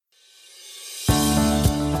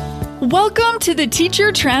Welcome to the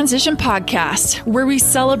Teacher Transition Podcast, where we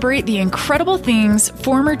celebrate the incredible things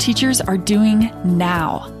former teachers are doing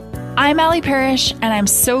now. I'm Allie Parrish, and I'm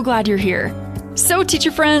so glad you're here. So,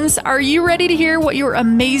 teacher friends, are you ready to hear what your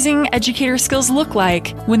amazing educator skills look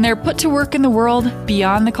like when they're put to work in the world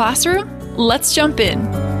beyond the classroom? Let's jump in.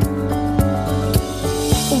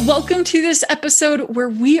 Welcome to this episode where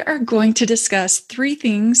we are going to discuss 3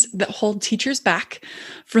 things that hold teachers back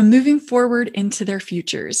from moving forward into their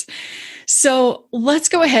futures. So let's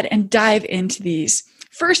go ahead and dive into these.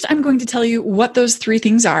 First, I'm going to tell you what those 3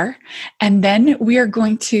 things are, and then we are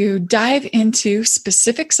going to dive into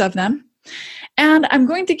specifics of them. And I'm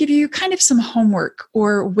going to give you kind of some homework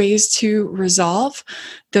or ways to resolve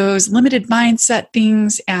those limited mindset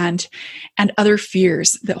things and other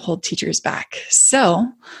fears that hold teachers back. So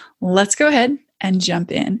let's go ahead and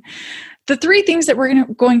jump in. The 3 things that we're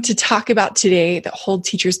going to talk about today that hold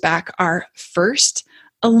teachers back are, first,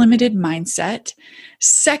 a limited mindset.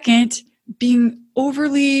 Second, being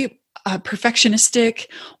overly perfectionistic,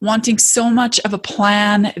 wanting so much of a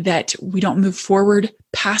plan that we don't move forward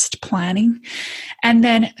past planning. And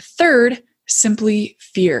then third, simply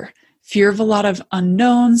fear of a lot of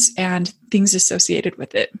unknowns and things associated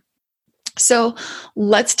with it. So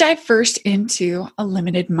let's dive first into a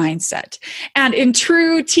limited mindset. And in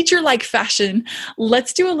true teacher-like fashion,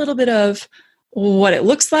 let's do a little bit of what it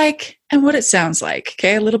looks like and what it sounds like.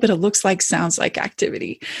 Okay, a little bit of looks like, sounds like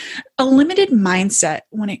activity. A limited mindset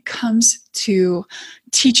when it comes to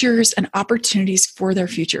teachers and opportunities for their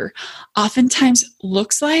future oftentimes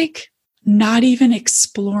looks like not even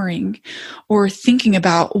exploring or thinking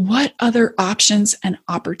about what other options and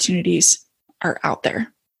opportunities are out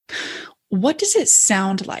there. What does it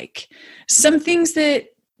sound like? Some things that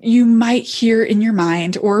you might hear in your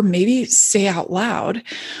mind or maybe say out loud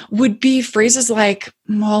would be phrases like,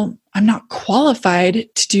 well, I'm not qualified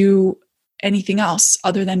to do anything else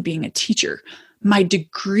other than being a teacher. My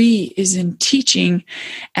degree is in teaching,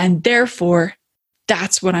 and therefore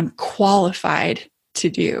that's what I'm qualified to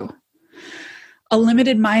do. A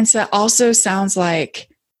limited mindset also sounds like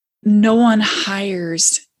no one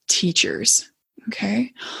hires teachers.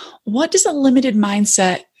 Okay. What does a limited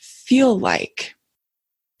mindset feel like?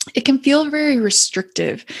 It can feel very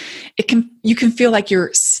restrictive. You can feel like you're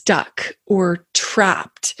stuck or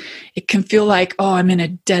trapped. It can feel like, oh, I'm in a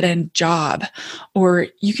dead-end job, or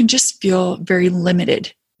you can just feel very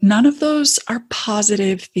limited. None of those are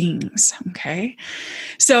positive things, okay?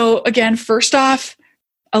 So again, first off,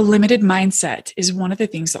 a limited mindset is one of the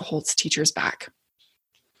things that holds teachers back.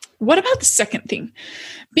 What about the second thing?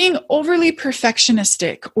 Being overly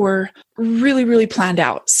perfectionistic or really, really planned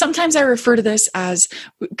out. Sometimes I refer to this as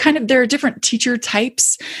there are different teacher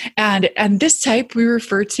types, and this type we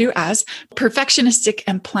refer to as perfectionistic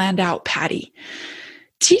and planned out Patty.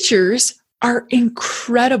 Teachers are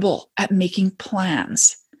incredible at making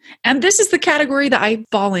plans. And this is the category that I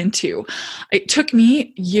fall into. It took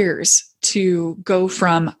me years to go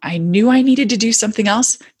from I knew I needed to do something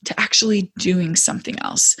else to actually doing something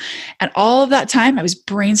else. And all of that time, I was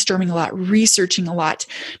brainstorming a lot, researching a lot,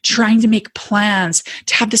 trying to make plans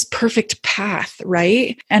to have this perfect path,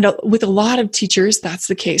 right? And with a lot of teachers, that's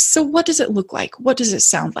the case. So what does it look like? What does it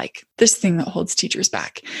sound like? This thing that holds teachers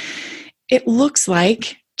back. It looks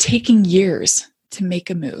like taking years to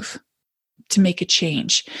make a move, to make a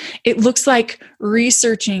change. It looks like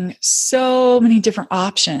researching so many different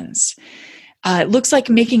options. It looks like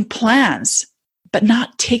making plans, but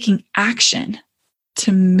not taking action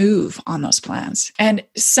to move on those plans. And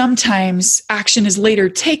sometimes action is later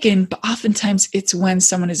taken, but oftentimes it's when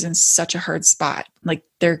someone is in such a hard spot, like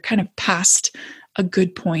they're kind of past a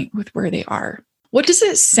good point with where they are. What does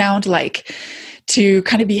it sound like to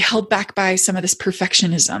kind of be held back by some of this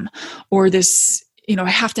perfectionism or this, I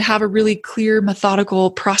have to have a really clear,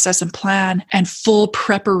 methodical process and plan and full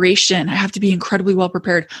preparation. I have to be incredibly well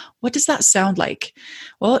prepared. What does that sound like?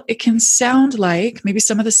 Well, it can sound like maybe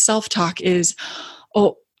some of the self-talk is,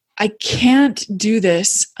 oh, I can't do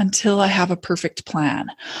this until I have a perfect plan,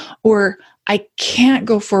 or I can't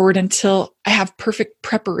go forward until I have perfect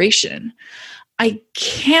preparation. I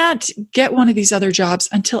can't get one of these other jobs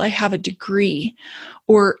until I have a degree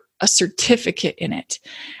or a certificate in it.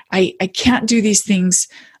 I can't do these things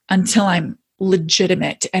until I'm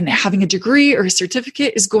legitimate, and having a degree or a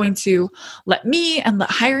certificate is going to let me and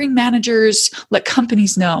let hiring managers, let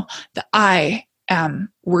companies know that I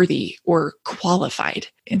am worthy or qualified,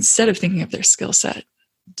 instead of thinking of their skill set,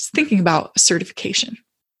 just thinking about certification.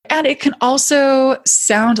 And it can also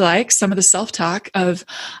sound like some of the self-talk of,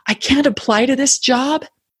 I can't apply to this job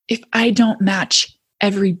if I don't match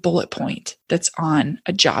every bullet point that's on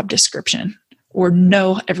a job description. or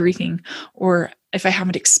know everything, or if I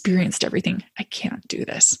haven't experienced everything, I can't do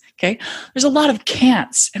this. Okay. There's a lot of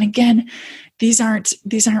can'ts. And again, these aren't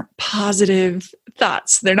positive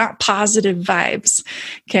thoughts. They're not positive vibes.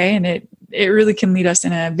 Okay. And it really can lead us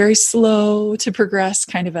in a very slow to progress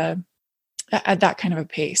kind of at that kind of a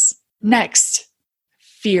pace. Next,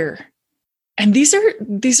 fear. And these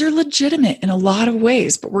are legitimate in a lot of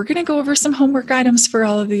ways, but we're going to go over some homework items for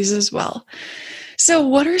all of these as well. So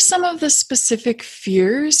what are some of the specific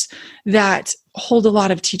fears that hold a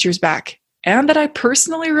lot of teachers back and that I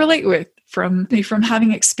personally relate with from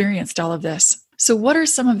having experienced all of this? So what are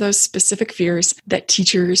some of those specific fears that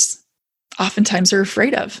teachers oftentimes are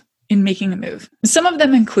afraid of in making a move? Some of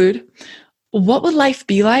them include, what would life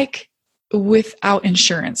be like without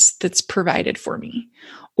insurance that's provided for me?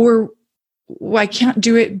 Or I can't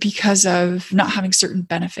do it because of not having certain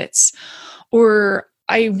benefits, or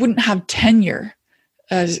I wouldn't have tenure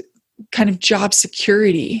as kind of job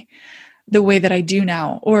security the way that I do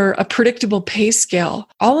now, or a predictable pay scale.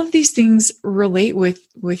 All of these things relate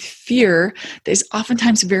with fear that is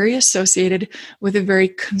oftentimes very associated with a very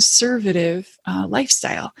conservative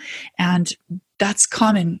lifestyle. And that's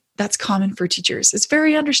common. That's common for teachers. It's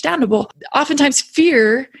very understandable. Oftentimes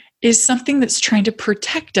fear is something that's trying to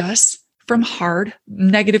protect us from hard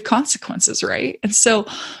negative consequences, right? And so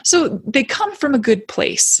they come from a good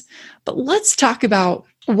place. But let's talk about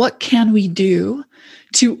what can we do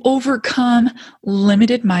to overcome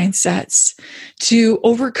limited mindsets, to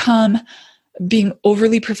overcome being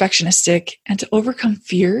overly perfectionistic, and to overcome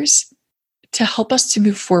fears to help us to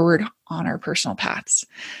move forward on our personal paths.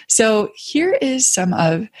 So here is some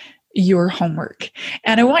of your homework.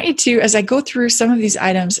 And I want you to, as I go through some of these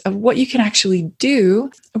items of what you can actually do,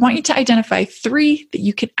 I want you to identify 3 that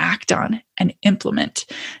you can act on and implement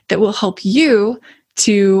that will help you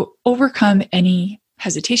to overcome any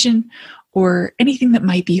hesitation or anything that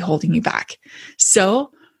might be holding you back.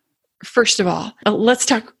 So first of all, let's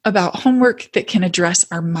talk about homework that can address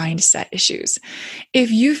our mindset issues. If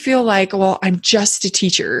you feel like, well, I'm just a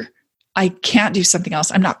teacher, I can't do something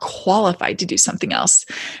else, I'm not qualified to do something else,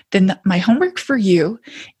 then my homework for you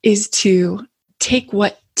is to take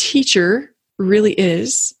what teacher really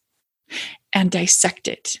is and dissect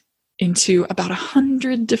it into about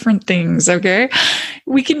 100 different things, okay?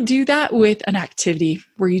 We can do that with an activity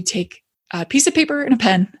where you take a piece of paper and a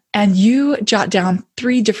pen and you jot down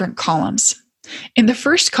 3 different columns. In the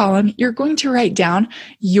first column, you're going to write down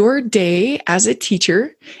your day as a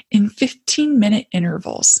teacher in 15-minute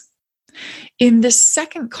intervals. In the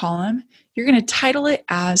second column, you're going to title it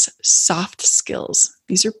as soft skills.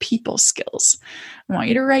 These are people skills. I want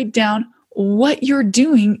you to write down what you're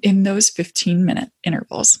doing in those 15-minute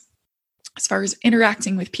intervals as far as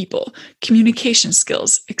interacting with people, communication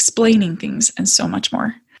skills, explaining things, and so much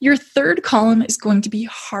more. Your third column is going to be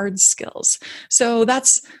hard skills. So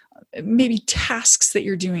that's maybe tasks that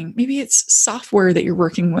you're doing. Maybe it's software that you're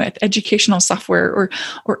working with, educational software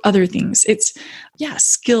or other things. It's,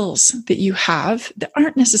 skills that you have that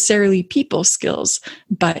aren't necessarily people skills,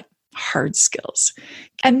 but hard skills.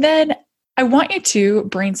 And then I want you to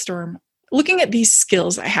brainstorm, looking at these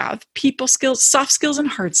skills I have, people skills, soft skills, and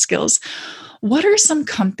hard skills. What are some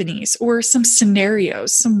companies or some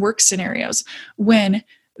scenarios, some work scenarios when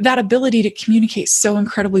that ability to communicate so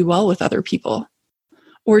incredibly well with other people,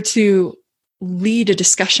 or to lead a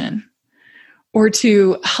discussion, or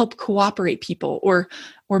to help cooperate people, or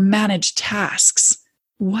manage tasks?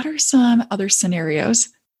 What are some other scenarios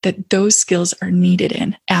that those skills are needed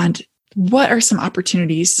in? And what are some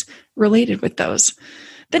opportunities related with those?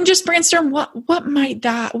 Then just brainstorm what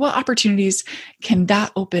opportunities can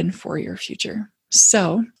that open for your future?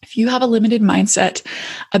 So if you have a limited mindset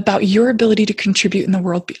about your ability to contribute in the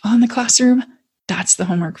world beyond the classroom, that's the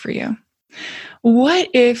homework for you. What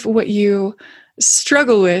if what you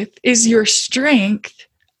struggle with is your strength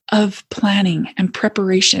of planning and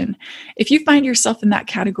preparation? If you find yourself in that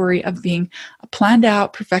category of being a planned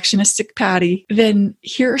out, perfectionistic Patty, then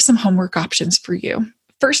here are some homework options for you.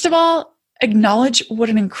 First of all, acknowledge what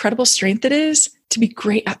an incredible strength it is to be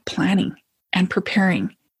great at planning and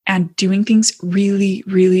preparing and doing things really,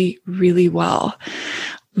 really, really well.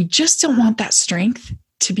 We just don't want that strength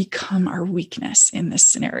to become our weakness in this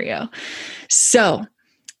scenario. So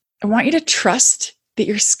I want you to trust that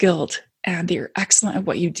you're skilled and that you're excellent at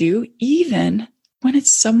what you do, even when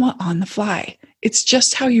it's somewhat on the fly. It's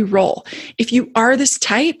just how you roll. If you are this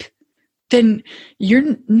type, then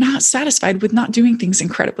you're not satisfied with not doing things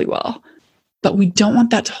incredibly well. But we don't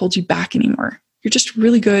want that to hold you back anymore. You're just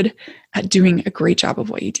really good at doing a great job of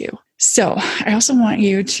what you do. So I also want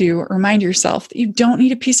you to remind yourself that you don't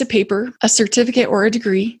need a piece of paper, a certificate, or a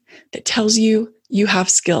degree that tells you you have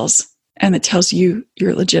skills and that tells you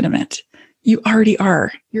you're legitimate. You already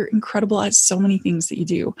are. You're incredible at so many things that you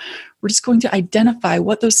do. We're just going to identify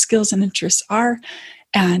what those skills and interests are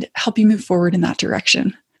and help you move forward in that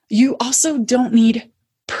direction. You also don't need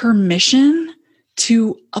permission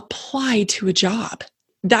to apply to a job.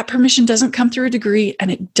 That permission doesn't come through a degree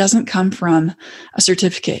and it doesn't come from a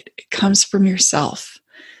certificate. It comes from yourself.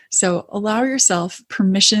 So allow yourself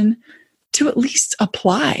permission to at least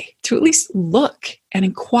apply, to at least look and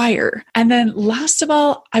inquire. And then last of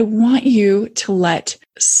all, I want you to let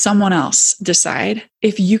someone else decide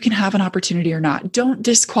if you can have an opportunity or not. Don't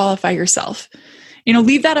disqualify yourself.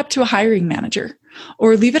 Leave that up to a hiring manager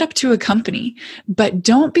or leave it up to a company, but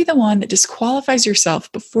don't be the one that disqualifies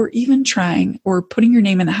yourself before even trying or putting your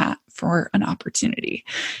name in the hat for an opportunity.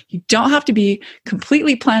 You don't have to be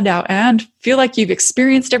completely planned out and feel like you've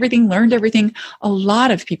experienced everything, learned everything. A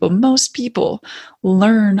lot of people, most people,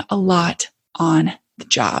 learn a lot on the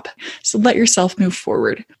job. So let yourself move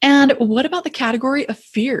forward. And what about the category of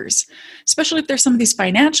fears? Especially if there's some of these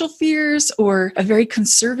financial fears or a very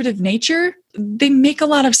conservative nature, they make a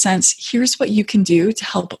lot of sense. Here's what you can do to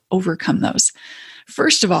help overcome those.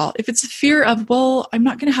 First of all, if it's a fear of, well, I'm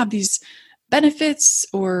not going to have these benefits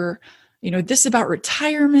or, this about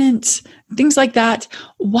retirement, things like that,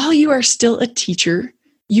 while you are still a teacher,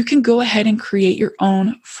 you can go ahead and create your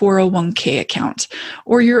own 401k account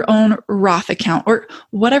or your own Roth account or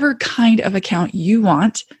whatever kind of account you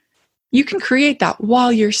want. You can create that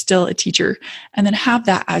while you're still a teacher and then have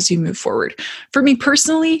that as you move forward. For me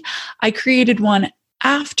personally, I created one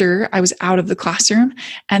after I was out of the classroom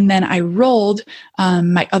and then I rolled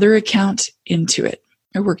my other account into it.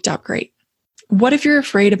 It worked out great. What if you're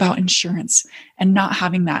afraid about insurance and not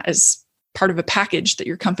having that as part of a package that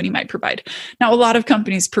your company might provide? Now, a lot of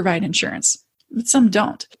companies provide insurance, but some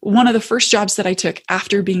don't. One of the first jobs that I took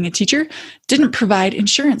after being a teacher didn't provide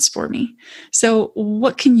insurance for me. So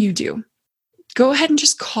what can you do? Go ahead and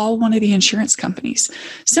just call one of the insurance companies.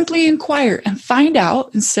 Simply inquire and find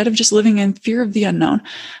out, instead of just living in fear of the unknown,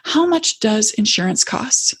 how much does insurance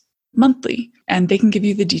cost monthly? And they can give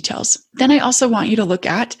you the details. Then I also want you to look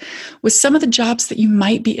at, with some of the jobs that you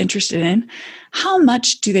might be interested in, how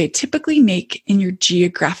much do they typically make in your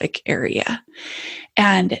geographic area?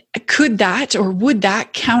 And could that or would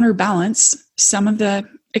that counterbalance some of the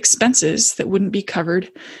expenses that wouldn't be covered?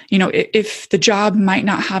 If the job might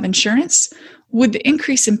not have insurance, would the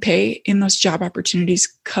increase in pay in those job opportunities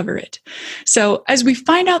cover it? So as we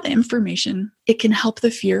find out the information, it can help the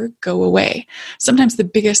fear go away. Sometimes the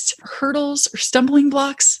biggest hurdles or stumbling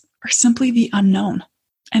blocks are simply the unknown,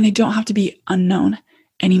 and they don't have to be unknown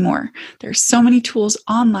anymore. There are so many tools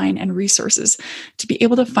online and resources to be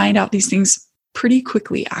able to find out these things pretty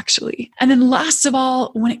quickly, actually. And then last of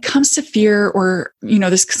all, when it comes to fear or,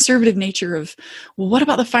 this conservative nature of, well, what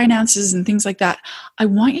about the finances and things like that? I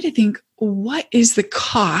want you to think, what is the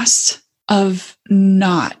cost of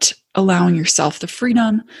not allowing yourself the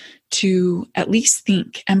freedom to at least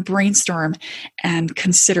think and brainstorm and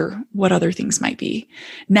consider what other things might be?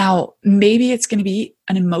 Now, maybe it's going to be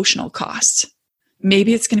an emotional cost.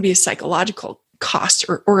 Maybe it's going to be a psychological cost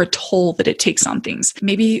or a toll that it takes on things.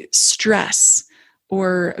 Maybe stress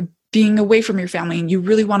or being away from your family and you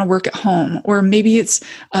really want to work at home. Or maybe it's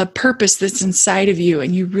a purpose that's inside of you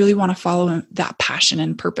and you really want to follow that passion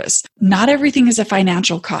and purpose. Not everything is a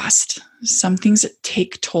financial cost. Some things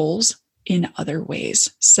take tolls in other ways.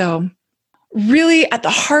 So really, at the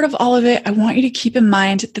heart of all of it, I want you to keep in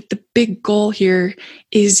mind that the big goal here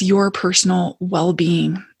is your personal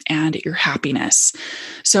well-being and your happiness.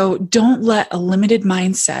 So don't let a limited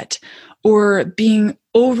mindset or being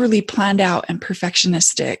overly planned out and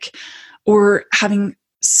perfectionistic or having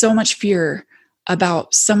so much fear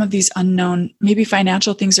about some of these unknown, maybe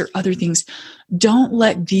financial things or other things, don't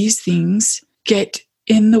let these things get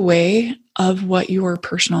in the way of what your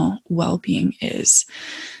personal well-being is.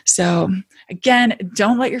 So again,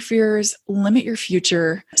 don't let your fears limit your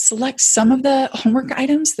future. Select some of the homework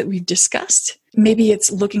items that we've discussed. Maybe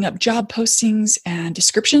it's looking up job postings and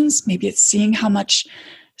descriptions. Maybe it's seeing how much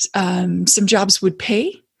some jobs would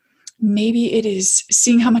pay. Maybe it is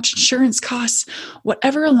seeing how much insurance costs.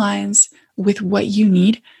 Whatever aligns with what you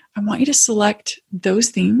need, I want you to select those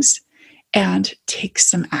things and take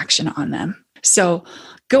some action on them. So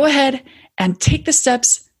go ahead and take the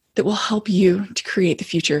steps that will help you to create the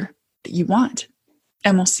future that you want.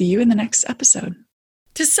 And we'll see you in the next episode.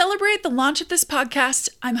 To celebrate the launch of this podcast,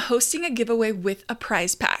 I'm hosting a giveaway with a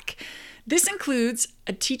prize pack. This includes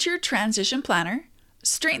a teacher transition planner,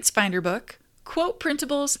 Strengths Finder book, quote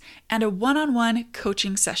printables, and a one-on-one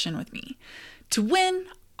coaching session with me. To win,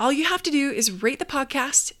 all you have to do is rate the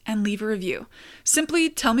podcast and leave a review. Simply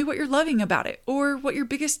tell me what you're loving about it or what your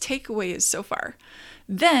biggest takeaway is so far.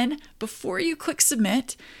 Then, before you click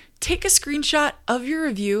submit, take a screenshot of your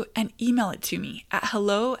review and email it to me at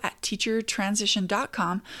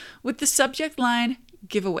hello@teachertransition.com with the subject line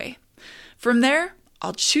giveaway. From there,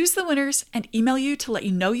 I'll choose the winners and email you to let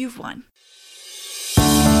you know you've won.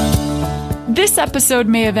 This episode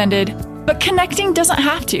may have ended, but connecting doesn't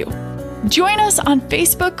have to. Join us on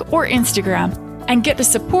Facebook or Instagram and get the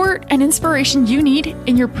support and inspiration you need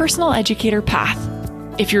in your personal educator path.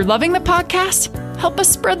 If you're loving the podcast, help us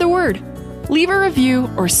spread the word. Leave a review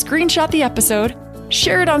or screenshot the episode,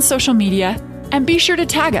 share it on social media, and be sure to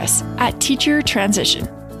tag us at Teacher Transition.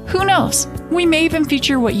 Who knows? We may even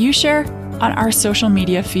feature what you share on our social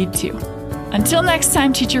media feed too. Until next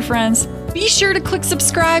time, teacher friends, be sure to click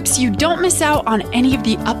subscribe so you don't miss out on any of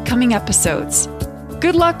the upcoming episodes.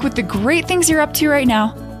 Good luck with the great things you're up to right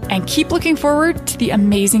now, and keep looking forward to the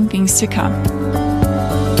amazing things to come.